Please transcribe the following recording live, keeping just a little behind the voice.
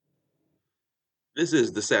This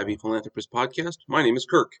is the Savvy Philanthropist Podcast. My name is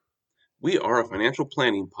Kirk. We are a financial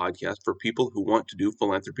planning podcast for people who want to do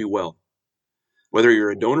philanthropy well. Whether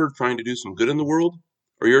you're a donor trying to do some good in the world,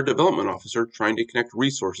 or you're a development officer trying to connect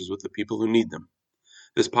resources with the people who need them,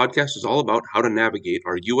 this podcast is all about how to navigate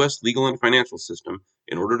our U.S. legal and financial system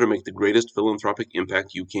in order to make the greatest philanthropic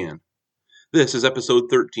impact you can. This is episode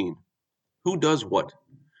 13. Who does what?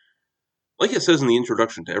 Like it says in the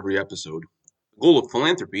introduction to every episode, the goal of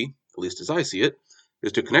philanthropy, at least as I see it,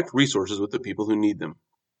 is to connect resources with the people who need them.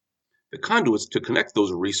 The conduits to connect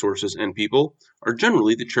those resources and people are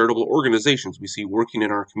generally the charitable organizations we see working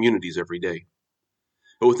in our communities every day.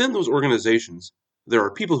 But within those organizations, there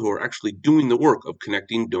are people who are actually doing the work of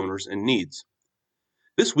connecting donors and needs.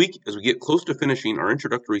 This week, as we get close to finishing our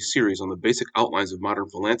introductory series on the basic outlines of modern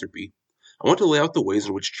philanthropy, I want to lay out the ways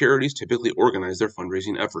in which charities typically organize their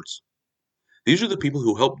fundraising efforts. These are the people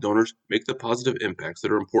who help donors make the positive impacts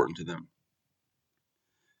that are important to them.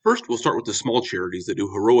 First, we'll start with the small charities that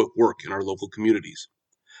do heroic work in our local communities.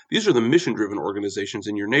 These are the mission-driven organizations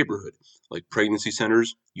in your neighborhood, like pregnancy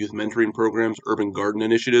centers, youth mentoring programs, urban garden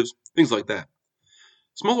initiatives, things like that.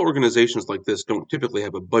 Small organizations like this don't typically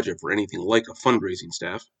have a budget for anything like a fundraising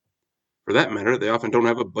staff. For that matter, they often don't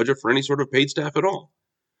have a budget for any sort of paid staff at all.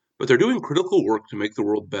 But they're doing critical work to make the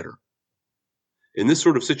world better. In this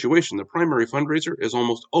sort of situation, the primary fundraiser is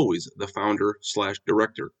almost always the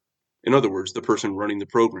founder/director. In other words, the person running the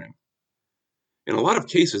program. In a lot of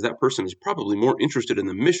cases, that person is probably more interested in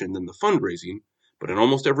the mission than the fundraising, but in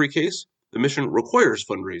almost every case, the mission requires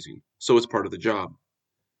fundraising, so it's part of the job.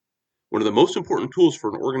 One of the most important tools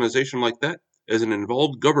for an organization like that is an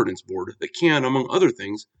involved governance board that can, among other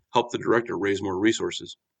things, help the director raise more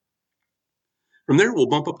resources. From there, we'll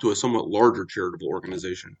bump up to a somewhat larger charitable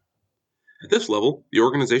organization. At this level, the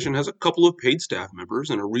organization has a couple of paid staff members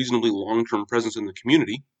and a reasonably long-term presence in the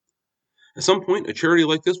community. At some point, a charity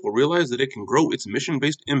like this will realize that it can grow its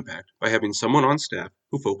mission-based impact by having someone on staff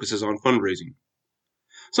who focuses on fundraising.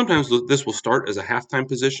 Sometimes this will start as a half-time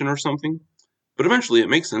position or something, but eventually it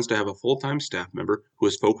makes sense to have a full-time staff member who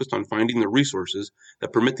is focused on finding the resources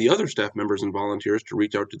that permit the other staff members and volunteers to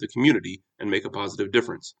reach out to the community and make a positive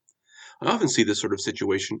difference. I often see this sort of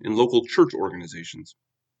situation in local church organizations.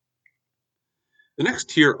 The next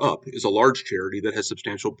tier up is a large charity that has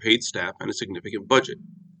substantial paid staff and a significant budget.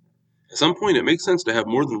 At some point, it makes sense to have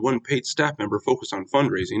more than one paid staff member focused on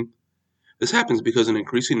fundraising. This happens because an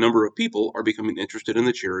increasing number of people are becoming interested in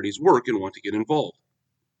the charity's work and want to get involved.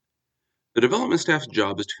 The development staff's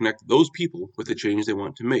job is to connect those people with the change they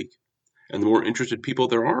want to make, and the more interested people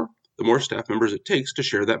there are, the more staff members it takes to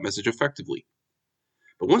share that message effectively.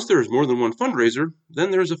 But once there is more than one fundraiser,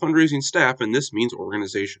 then there is a fundraising staff, and this means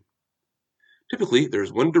organization. Typically, there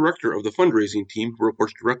is one director of the fundraising team who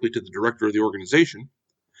reports directly to the director of the organization.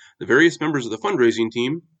 The various members of the fundraising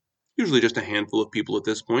team, usually just a handful of people at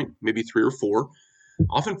this point, maybe 3 or 4,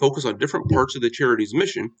 often focus on different parts of the charity's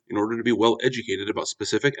mission in order to be well educated about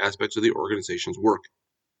specific aspects of the organization's work.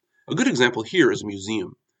 A good example here is a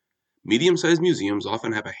museum. Medium-sized museums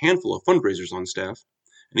often have a handful of fundraisers on staff,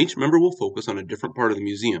 and each member will focus on a different part of the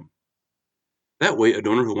museum. That way, a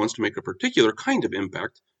donor who wants to make a particular kind of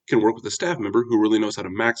impact can work with a staff member who really knows how to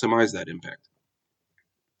maximize that impact.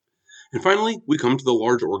 And finally, we come to the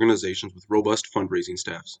large organizations with robust fundraising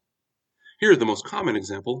staffs. Here, the most common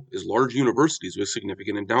example is large universities with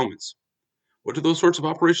significant endowments. What do those sorts of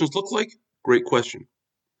operations look like? Great question.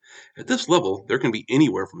 At this level, there can be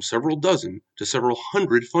anywhere from several dozen to several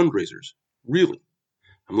hundred fundraisers. Really.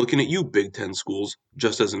 I'm looking at you, Big Ten schools,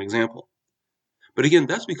 just as an example. But again,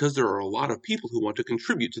 that's because there are a lot of people who want to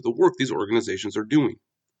contribute to the work these organizations are doing.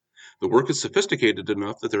 The work is sophisticated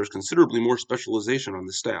enough that there is considerably more specialization on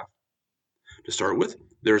the staff. To start with,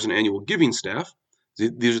 there is an annual giving staff.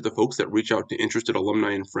 These are the folks that reach out to interested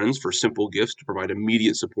alumni and friends for simple gifts to provide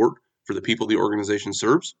immediate support for the people the organization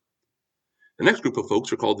serves. The next group of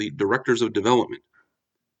folks are called the Directors of Development.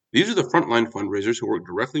 These are the frontline fundraisers who work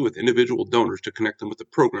directly with individual donors to connect them with the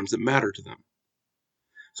programs that matter to them.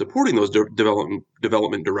 Supporting those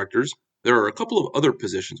development directors, there are a couple of other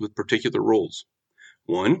positions with particular roles.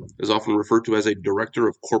 One is often referred to as a Director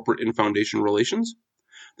of Corporate and Foundation Relations.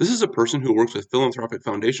 This is a person who works with philanthropic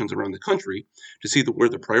foundations around the country to see where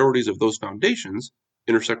the priorities of those foundations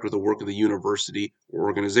intersect with the work of the university or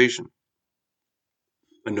organization.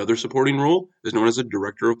 Another supporting role is known as a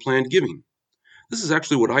Director of Planned Giving. This is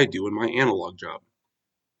actually what I do in my analog job.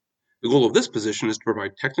 The goal of this position is to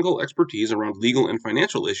provide technical expertise around legal and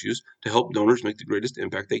financial issues to help donors make the greatest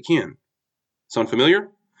impact they can. Sound familiar?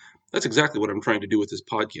 That's exactly what I'm trying to do with this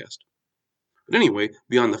podcast. But anyway,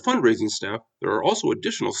 beyond the fundraising staff, there are also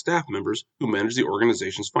additional staff members who manage the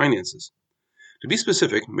organization's finances. To be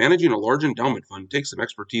specific, managing a large endowment fund takes some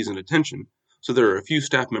expertise and attention, so there are a few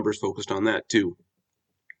staff members focused on that too.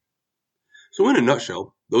 So in a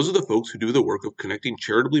nutshell, those are the folks who do the work of connecting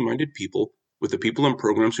charitably minded people with the people and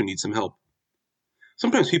programs who need some help.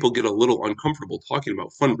 Sometimes people get a little uncomfortable talking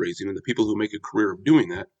about fundraising and the people who make a career of doing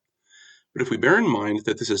that, but if we bear in mind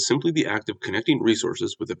that this is simply the act of connecting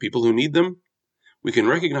resources with the people who need them, we can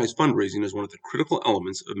recognize fundraising as one of the critical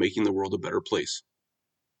elements of making the world a better place.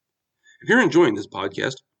 If you're enjoying this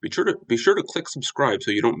podcast, be sure to click subscribe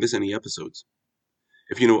so you don't miss any episodes.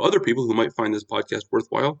 If you know other people who might find this podcast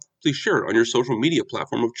worthwhile, please share it on your social media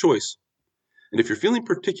platform of choice. And if you're feeling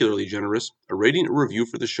particularly generous, a rating or review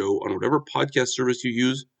for the show on whatever podcast service you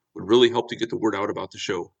use would really help to get the word out about the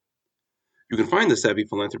show. You can find The Savvy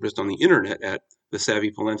Philanthropist on the internet at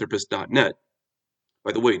thesavvyphilanthropist.net.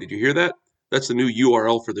 By the way, did you hear that? That's the new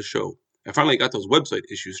URL for the show. I finally got those website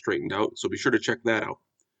issues straightened out, so be sure to check that out.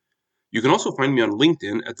 You can also find me on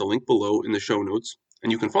LinkedIn at the link below in the show notes,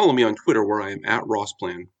 and you can follow me on Twitter where I am at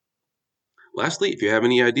RossPlan. Lastly, if you have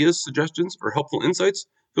any ideas, suggestions, or helpful insights,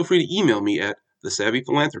 feel free to email me at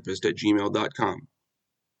thesavvyphilanthropist@gmail.com.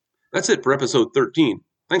 That's it for episode 13.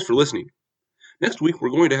 Thanks for listening. Next week, we're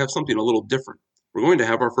going to have something a little different. We're going to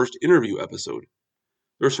have our first interview episode.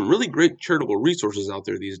 There are some really great charitable resources out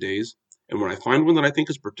there these days, and when I find one that I think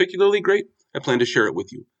is particularly great, I plan to share it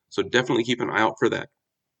with you, so definitely keep an eye out for that.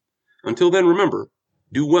 Until then, remember,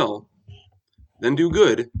 do well, then do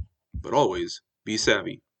good, but always be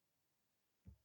savvy.